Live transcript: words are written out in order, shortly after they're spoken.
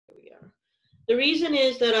The reason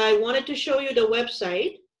is that I wanted to show you the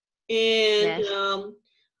website, and Yes.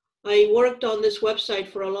 I worked on this website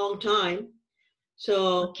for a long time.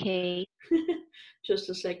 So, Okay. just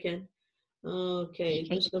a second. Okay,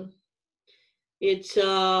 Okay. it's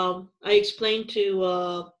I explained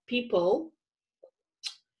to people,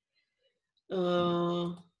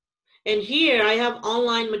 and here I have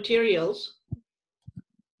online materials.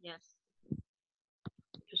 Yes.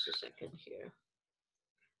 Just a second here.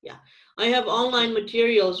 Yeah, I have online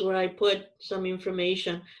materials where I put some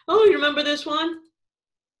information. Oh, you remember this one?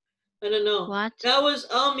 I don't know. What? That was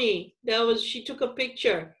Ami. That was, she took a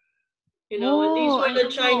picture. You know, and these Oh, were I the know.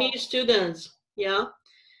 Chinese students. Yeah.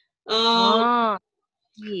 Oh,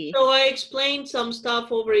 yeah. So I explained some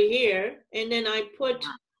stuff over here, and then I put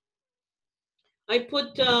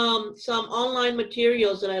some online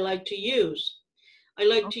materials that I like to use. I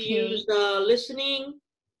like to use listening,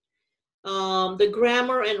 the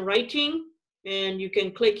grammar and writing, and you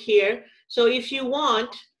can click here. So if you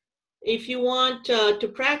want to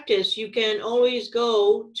practice, you can always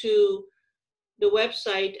go to the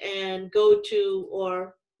website and go to,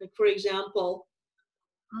 or like for example,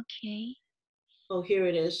 Okay. oh, here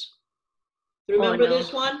it is. Remember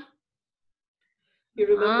this one? You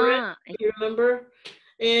remember it? You remember?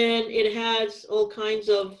 And it has all kinds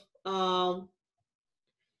of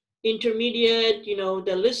intermediate, you know,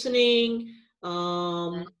 the listening,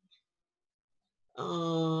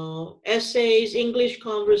 essays, English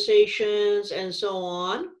conversations, and so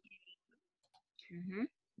on.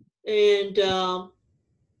 And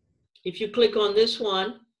if you click on this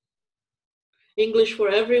one, English for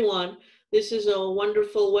Everyone, this is a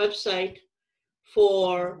wonderful website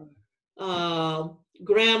for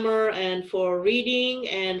grammar and for reading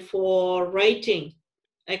and for writing.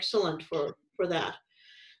 Excellent for that.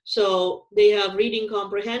 So they have reading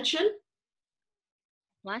comprehension.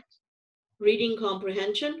 What? Reading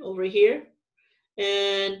comprehension over here.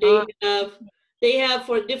 And they have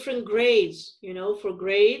for different grades, you know, for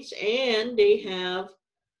grades, and they have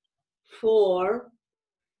for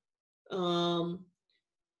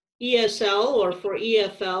ESL or for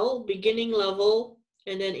EFL, beginning level,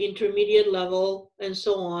 and then intermediate level, and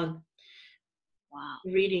so on. Wow.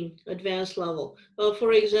 Reading, advanced level.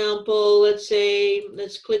 For example,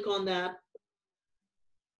 let's click on that.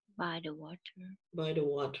 By the water. By the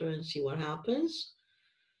water, and see what happens.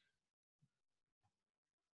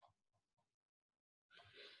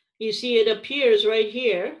 You see it appears right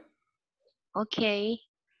here. Okay.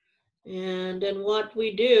 And then what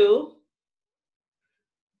we do,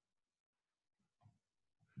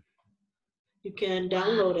 you can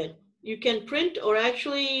download it. You can print, or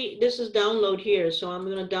actually this is download here, so I'm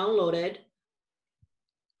going to download it.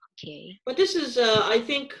 Okay. But this is, I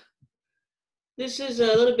think, this is a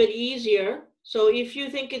little bit easier. So if you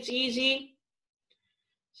think it's easy,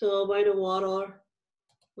 so by the water,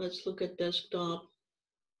 let's look at desktop.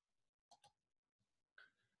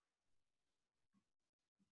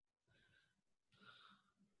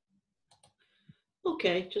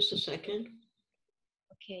 Okay, just a second.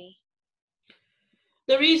 Okay.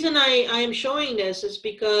 The reason I am showing this is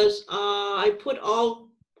because I put all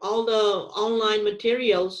the online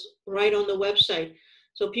materials right on the website,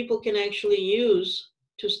 so people can actually use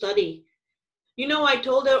to study. You know, I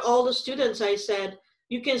told all the students, I said,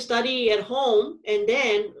 you can study at home, and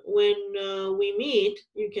then when we meet,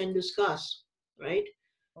 you can discuss, right?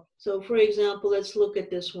 So for example, let's look at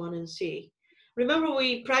this one and see. Remember,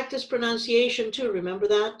 we practice pronunciation too, remember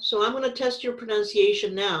that? So I'm going to test your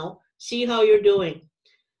pronunciation now, see how you're doing.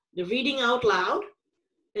 The reading out loud,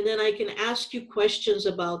 and then I can ask you questions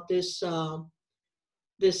about this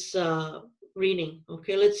reading.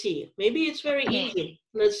 Okay, let's see. Maybe it's very easy.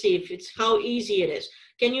 Let's see if it's how easy it is.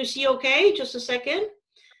 Can you see okay? Just a second.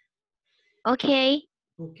 Okay.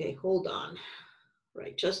 Okay, hold on.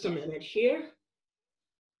 Right, just a minute here.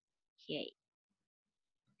 Okay.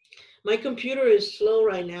 My computer is slow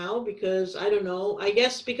right now because I don't know. I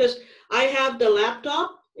guess because I have the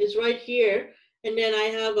laptop is right here, and then I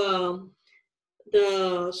have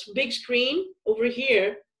the big screen over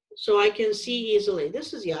here, so I can see easily.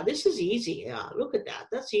 This is easy. Yeah, look at that.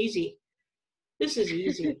 That's easy. This is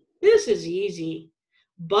easy. This is easy.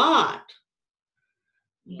 But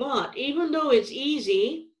even though it's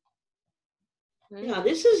easy, yeah,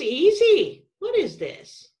 this is easy. What is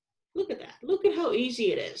this? Look at that. Look at how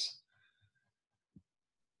easy it is.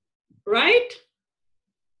 Right?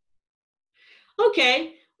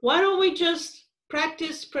 Okay, why don't we just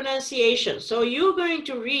practice pronunciation? So you're going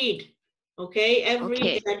to read, okay,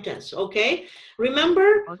 every sentence, okay?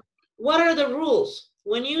 Remember, what are the rules?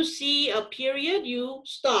 When you see a period, you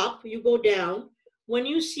stop, you go down. When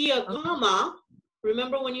you see a comma,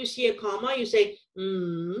 Remember when you see a comma, you say,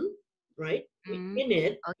 right? In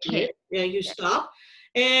it. Okay. Yeah, you stop.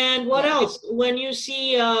 And what else? When you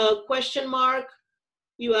see a question mark,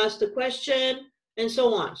 you ask the question and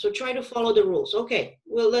so on. So try to follow the rules. Okay,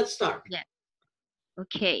 well, let's start. Yeah.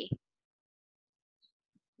 Okay.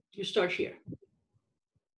 You start here.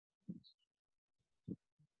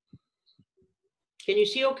 Can you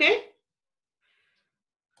see okay?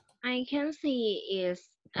 I can see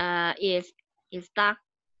is stuck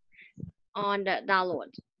on the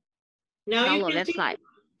download Now you can website. see.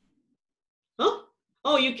 Huh?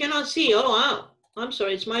 Oh, you cannot see. Oh, wow. I'm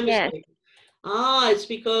sorry. It's my mistake. Ah, it's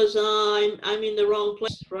because I'm in the wrong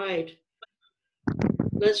place. Right.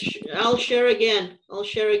 I'll share again. I'll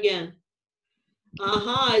share again.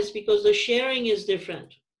 Aha, it's because the sharing is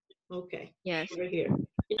different. Okay. Yes. Share here. Now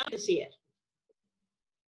you can see it.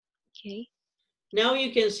 Okay. Now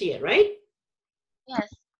you can see it, right?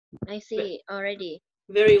 Yes, I see it already.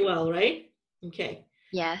 Very well, right? Okay.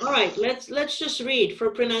 Yes. All right, let's just read for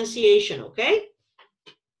pronunciation, okay?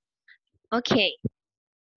 Okay.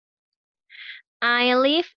 I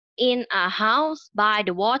live in a house by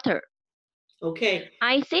the water. Okay.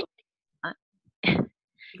 I sit.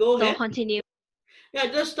 Go So ahead. continue. Yeah,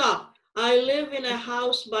 just stop. I live in a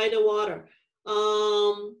house by the water.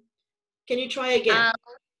 Can you try again?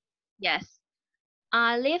 Yes.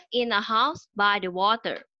 I live in a house by the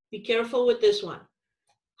water. Be careful with this one.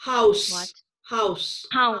 House. What? House.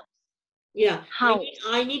 House. Yeah. House.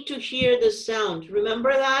 I need to hear the sound.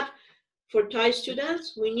 Remember that? For Thai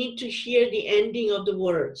students, we need to hear the ending of the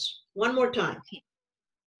words. One more time. Okay.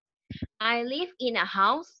 I live in a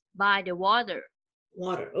house by the water.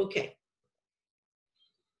 Water. Okay.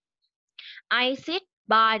 I sit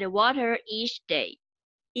by the water each day.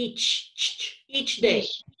 Each day.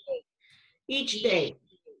 Each day.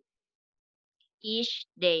 Each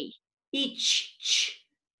day. Each.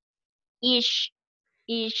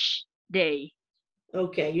 Each day.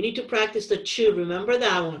 Okay, you need to practice the ch. Remember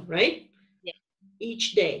that one, right? Yeah.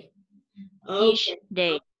 Each day. Okay. Each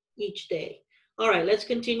day. Each day. All right, let's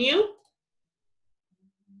continue.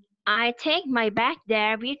 I take my bag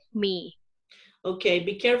there with me. Okay,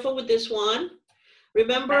 be careful with this one.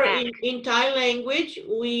 Remember, in Thai language,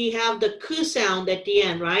 we have the k sound at the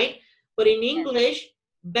end, right? But in English,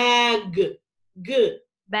 bag, g,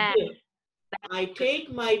 Bag. g. I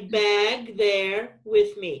take my bag there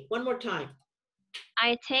with me. One more time.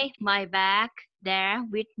 I take my bag there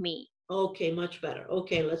with me. Okay, much better.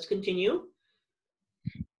 Okay, let's continue.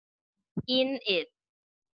 In it,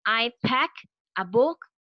 I pack a book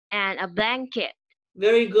and a blanket.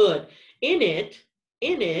 Very good. In it,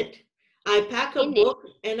 I pack a book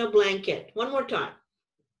and a blanket. One more time.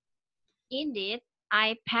 In it,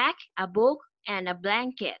 I pack a book and a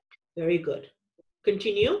blanket. Very good.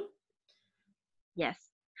 Continue. Yes.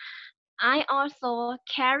 I also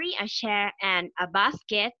carry a chair and a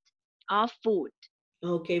basket of food.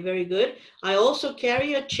 Okay, very good. I also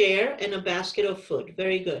carry a chair and a basket of food.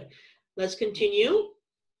 Very good. Let's continue.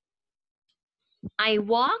 I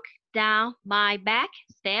walk down my back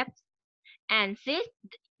steps and sit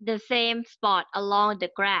the same spot along the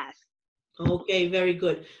grass. Okay, very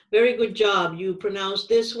good. Very good job. You pronounce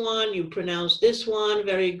this one, you pronounce this one.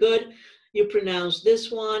 Very good. You pronounce this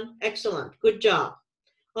one. Excellent. Good job.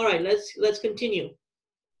 All right, let's continue.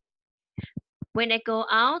 When I go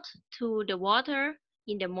out to the water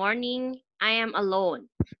in the morning, I am alone.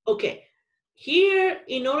 Okay. Here,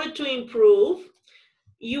 in order to improve,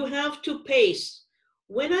 you have to pace.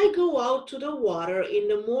 When I go out to the water in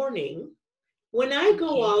the morning, when I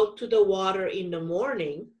go out to the water in the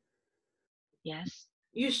morning, yes.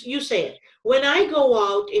 You say it. When I go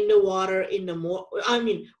out in the water in the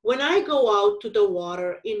when I go out to the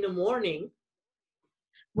water in the morning.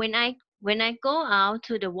 When I go out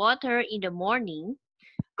to the water in the morning,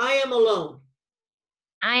 I am alone.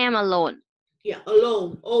 I am alone. Yeah,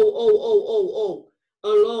 alone. Oh.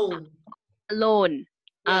 Alone. Alone.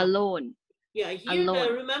 Yeah. Alone. Yeah, here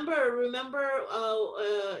alone. Remember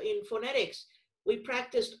in phonetics, we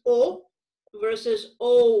practiced O versus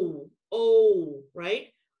O,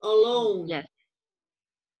 right? Alone. Yes.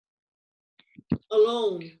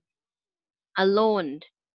 Alone. Alone.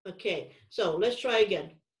 Okay, so let's try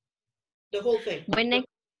again. The whole thing. When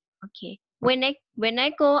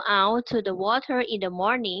I go out to the water in the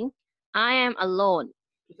morning, I am alone.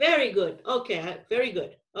 Very good. Okay, very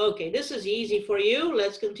good. Okay, this is easy for you.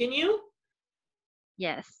 Let's continue.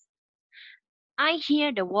 Yes. I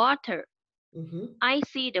hear the water. I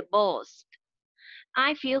see the boats.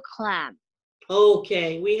 I feel calm.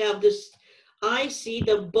 Okay, we have this. I see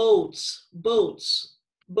the boats.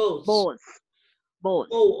 boats,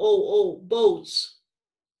 boats.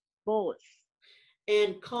 boats,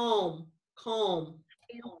 And calm. calm,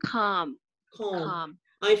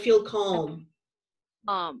 I feel calm.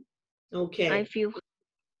 calm, Okay. I feel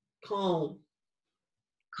calm.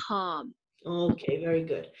 Okay, very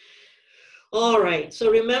good. All right,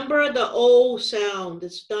 so remember the O sound.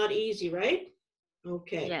 It's not easy, right?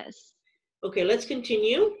 Okay. Yes. Okay, let's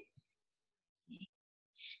continue.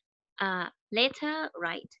 Letter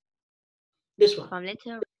right. This one. From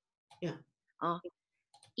letter. Yeah.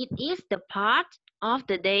 It is the part of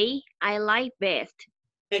the day I like best.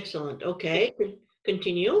 Excellent. Okay,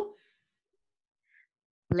 continue.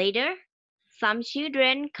 Later, some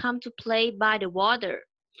children come to play by the water.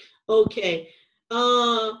 Okay.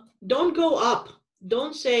 Don't go up.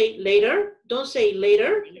 Don't say later. Don't say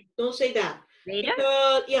later. Don't say that. Later?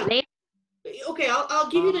 Yeah. Later. Okay, I'll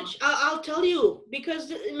give you I'll tell you,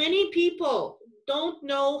 because many people don't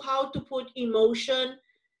know how to put emotion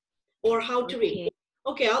or how to read.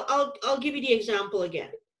 Okay, I'll give you the example again.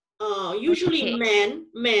 Usually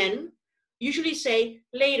men usually say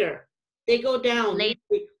later. They go down. Later.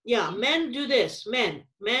 Yeah, men do this.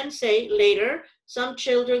 Men say later. Some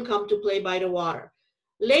children come to play by the water.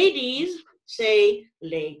 Ladies say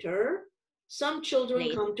later. Some children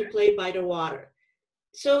come to play by the water.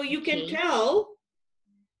 So you can tell,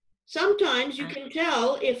 sometimes you can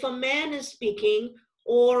tell if a man is speaking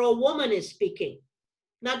or a woman is speaking,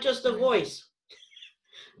 not just the voice,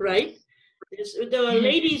 right? The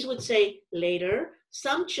ladies would say later,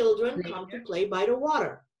 some children come to play by the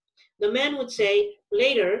water. The men would say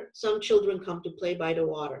later, some children come to play by the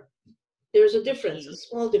water. There's a difference, a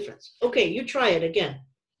small difference. Okay, you try it again.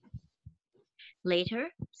 Later,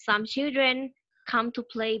 some children come to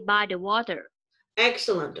play by the water.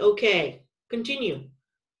 Excellent. Okay, continue.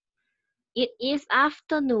 It is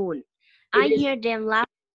afternoon. I hear them laugh.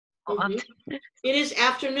 It is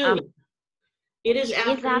afternoon. It is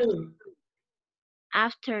afternoon.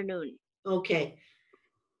 Afternoon. Okay.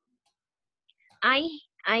 I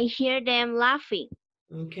hear them laughing.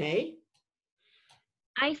 Okay.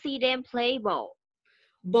 I see them play ball.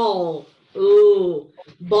 Ball. Ooh,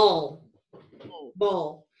 ball.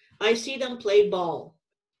 Ball. I see them play ball.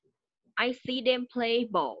 I see them play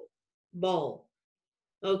ball. Ball.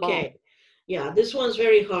 Okay. Ball. Yeah, this one's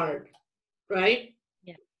very hard, right?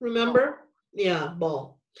 Yeah. Remember? Ball. Yeah,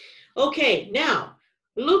 ball. Okay, now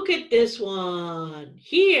look at this one.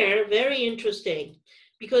 Here, very interesting,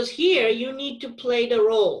 because here you need to play the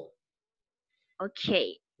role.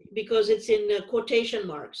 Okay. Because it's in quotation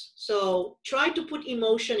marks. So try to put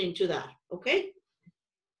emotion into that, okay?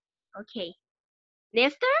 Okay.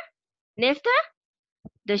 Nestor? Nestor?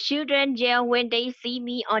 The children yell when they see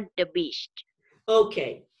me on the beach.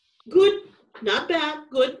 Okay. Good. Not bad.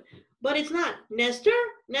 Good. But it's not. Nestor?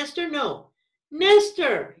 Nestor, no.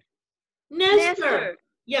 Nestor. Nestor.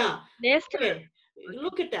 Yeah. Nestor. Okay.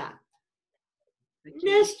 Look at that. Okay.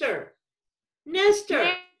 Nestor.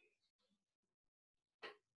 Nestor.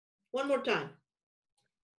 One more time.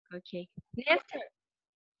 Okay. Nestor.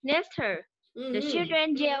 Nestor. The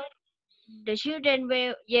children yell. The children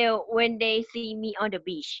will yell when they see me on the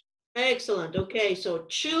beach. Excellent. Okay, so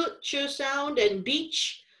chew sound and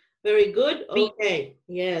beach. Very good. Okay.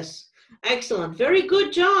 Yes. Excellent. Very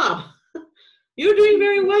good job. You're doing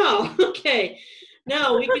very well. Okay.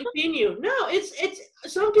 Now we continue. No, it's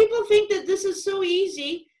some people think that this is so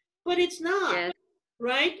easy, but it's not. Yes.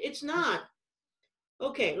 Right? It's not.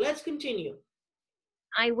 Okay, let's continue.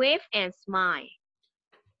 I wave and smile.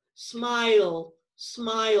 Smile.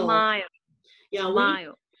 Smile. Smile. Yeah,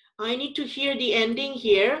 smile. I need to hear the ending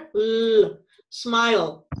here.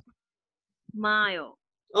 Smile. Smile.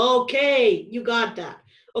 Okay, you got that.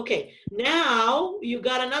 Okay, now you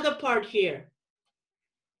got another part here.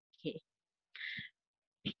 Okay.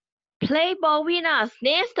 Play ball with us,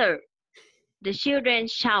 Nestor. The children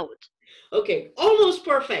shout. Okay, almost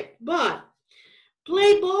perfect, but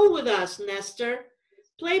play ball with us, Nestor.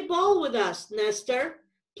 Play ball with us, Nestor.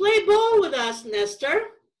 Play ball with us,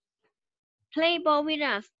 Nestor. Play ball with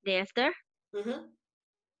us, Nestor.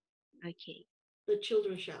 Okay. The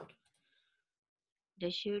children shout.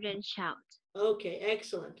 The children shout. Okay,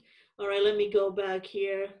 excellent. All right, let me go back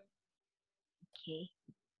here. Okay.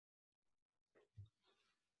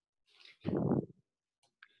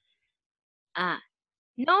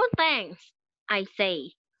 No thanks, I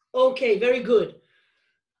say. Okay, very good.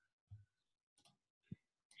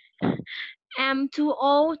 I'm too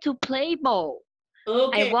old to play ball.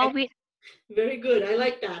 Okay. I walk with... Very good. I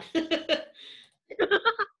like that.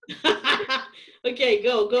 Okay,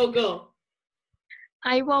 go.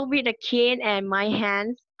 I walk with a cane and my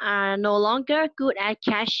hands are no longer good at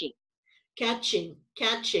catching. catching,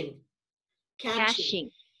 catching, catching,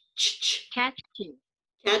 catching,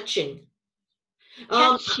 catching.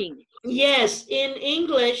 catching. Yes, in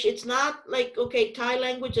English, it's not like, okay, Thai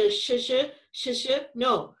language is sh,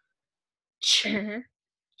 no. Ch,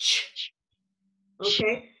 ch.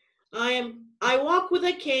 Okay, I walk with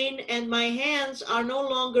a cane and my hands are no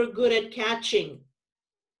longer good at catching.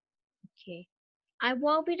 Okay. I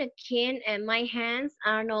walk with a cane and my hands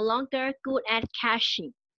are no longer good at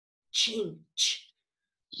catching. Ching, ch.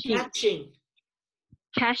 Catching.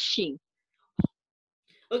 Catching.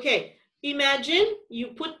 Okay, imagine you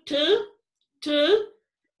put t,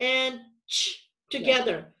 and ch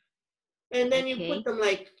together. And then you put them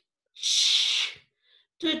like ch,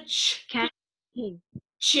 to ch. Catching.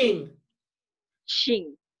 Ching.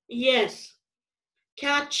 Ching. Yes.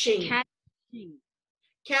 Catching. Catching.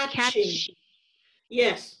 Catching.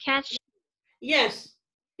 Yes. Catching. Yes.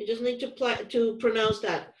 You just need to pronounce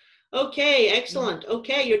that. Okay, excellent.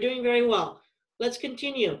 Okay, you're doing very well. Let's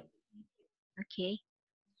continue. Okay.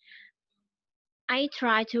 I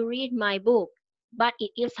try to read my book, but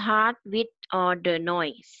it is hard with all the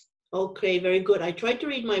noise. Okay, very good. I tried to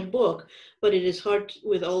read my book, but it is hard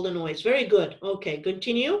with all the noise. Very good. Okay,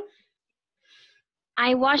 continue.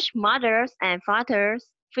 I watch mothers and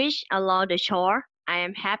fathers fish along the shore. I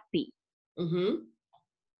am happy. Mm-hmm.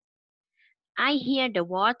 I hear the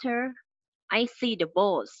water. I see the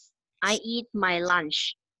boats. I eat my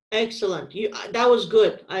lunch. Excellent. That was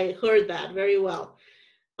good. I heard that very well.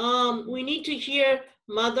 We need to hear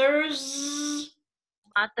mothers,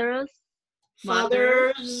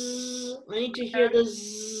 fathers. I need to hear the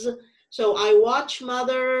z. So I watch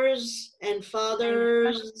mothers and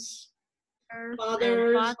fathers.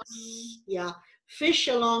 Yeah, fish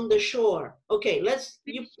along the shore. Okay,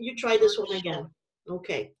 you try this one again.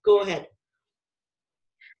 Okay, go ahead.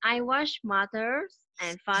 I watch mothers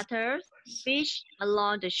and fathers fish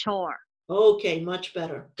along the shore. Okay, much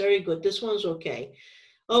better. Very good. This one's okay.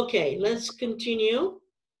 Okay, let's continue.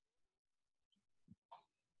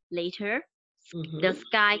 Later, the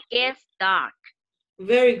sky gets dark.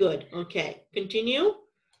 Very good. Okay, continue.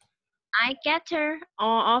 I gather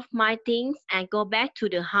all of my things and go back to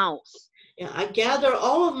the house. Yeah, I gather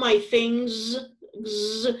all of my things.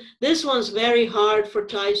 This one's very hard for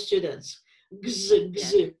Thai students.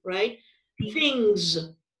 Right? Things.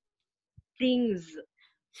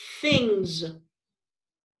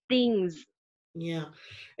 Yeah,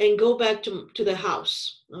 and go back to the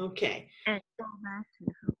house. Okay. And go back to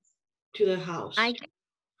the house. To the house.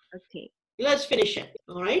 Okay. Let's finish it.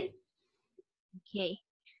 All right. Okay.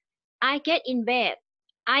 I get in bed.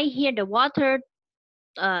 I hear the water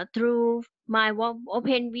through my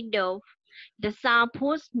open window. The sound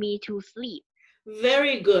puts me to sleep.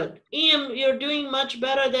 Very good. Ian, you're doing much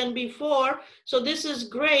better than before. So this is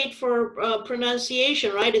great for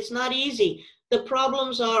pronunciation, right? It's not easy. The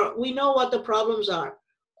problems are, we know what the problems are.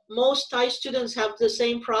 Most Thai students have the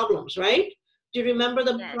same problems, right? Do you remember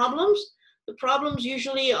the problems? The problems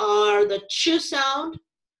usually are the ch sound,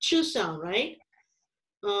 right?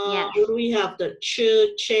 We have the ch,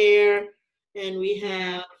 chair, and we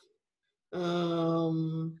have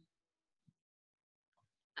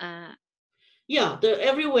yeah, the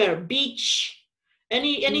everywhere, beach,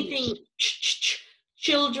 anything,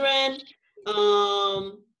 children,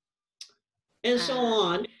 and so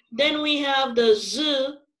on. Then we have the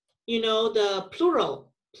z, you know, the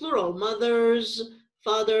plural, mothers,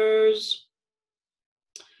 fathers.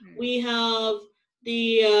 We have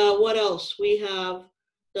the, what else? We have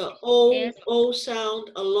the O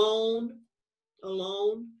sound, alone.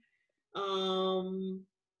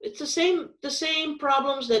 It's the same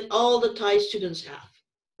problems that all the Thai students have,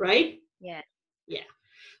 right? Yeah. Yeah.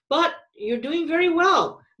 But you're doing very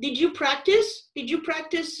well. Did you practice?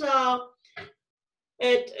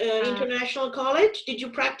 At international college? Did you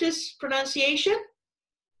practice pronunciation?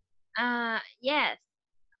 Yes.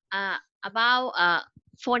 About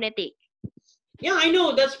phonetic. Yeah, I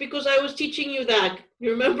know. That's because I was teaching you that. You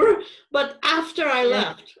remember? But after I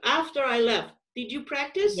left, did you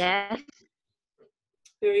practice? Yes.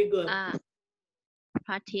 Very good.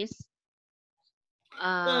 Practice.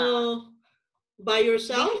 By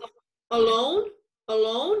yourself? Alone,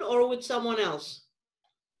 or with someone else?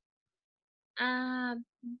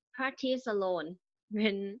 Practice alone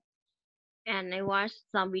and I watch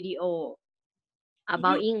some video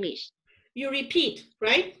about English. You repeat,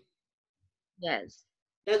 right? Yes.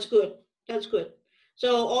 That's good.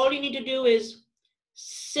 So all you need to do is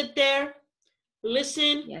sit there,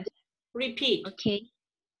 listen, repeat.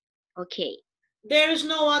 Okay. There is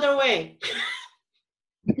no other way.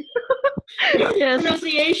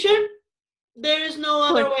 Pronunciation, there is no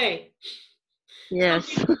other way.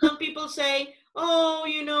 Yes. Some people say, oh,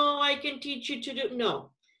 you know, I can teach you to do.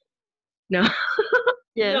 No. No.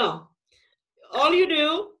 Yes. No. All you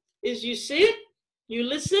do is you sit, you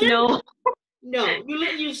listen. No. No.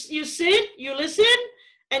 You sit, you listen,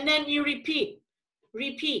 and then you repeat.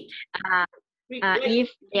 Repeat. If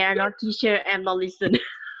they are not teacher, I'm not listen.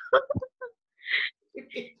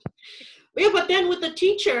 Yeah, but then with the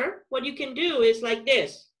teacher, what you can do is like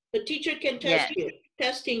this. The teacher can test you,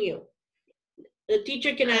 testing you. The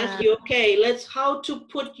teacher can ask you, okay, how to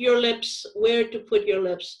put your lips, where to put your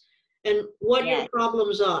lips, and what your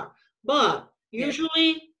problems are. But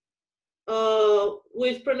usually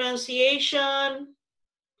with pronunciation,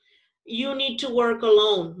 you need to work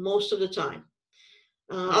alone most of the time.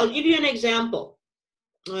 I'll give you an example.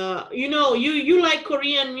 You know, you like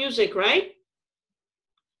Korean music, right?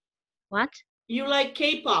 What? You like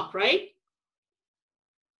K-pop, right?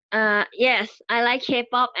 Yes, I like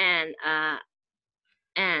K-pop and I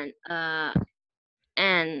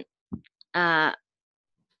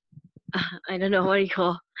don't know what you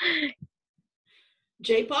call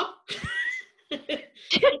J-pop?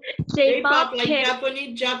 J-pop,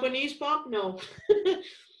 like Japanese pop? No.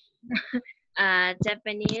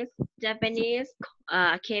 Japanese,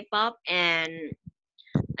 K-pop and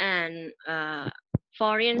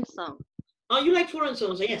foreign song. Oh, you like foreign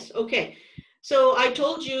songs? Yes. Okay. So I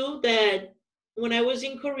told you that when I was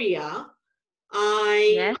in Korea,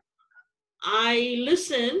 I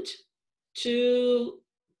listened to,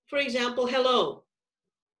 for example, hello.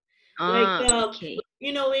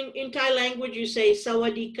 You know, in Thai language, you say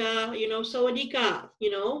sawadika, you know, sawadika,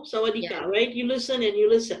 right? You listen and you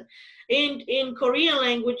listen. In Korean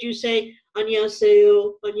language, you say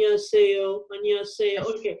안녕하세요, 안녕하세요, 안녕하세요.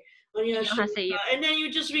 Okay. 안녕하세요. And then you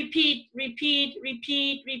just repeat, and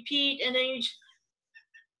then you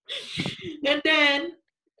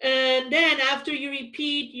and then after you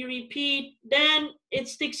repeat, then it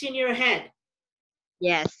sticks in your head.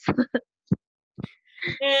 Yes.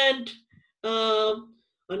 And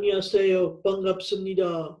안녕하세요,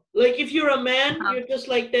 반갑습니다. Like if you're a man, you're just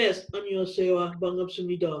like this. 안녕하세요,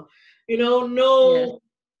 반갑습니다. You know, no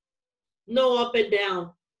up and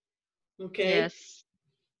down. Okay. Yes.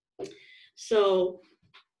 So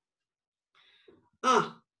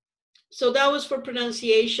so that was for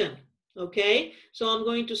pronunciation. Okay. So I'm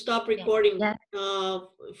going to stop recording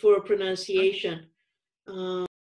for pronunciation.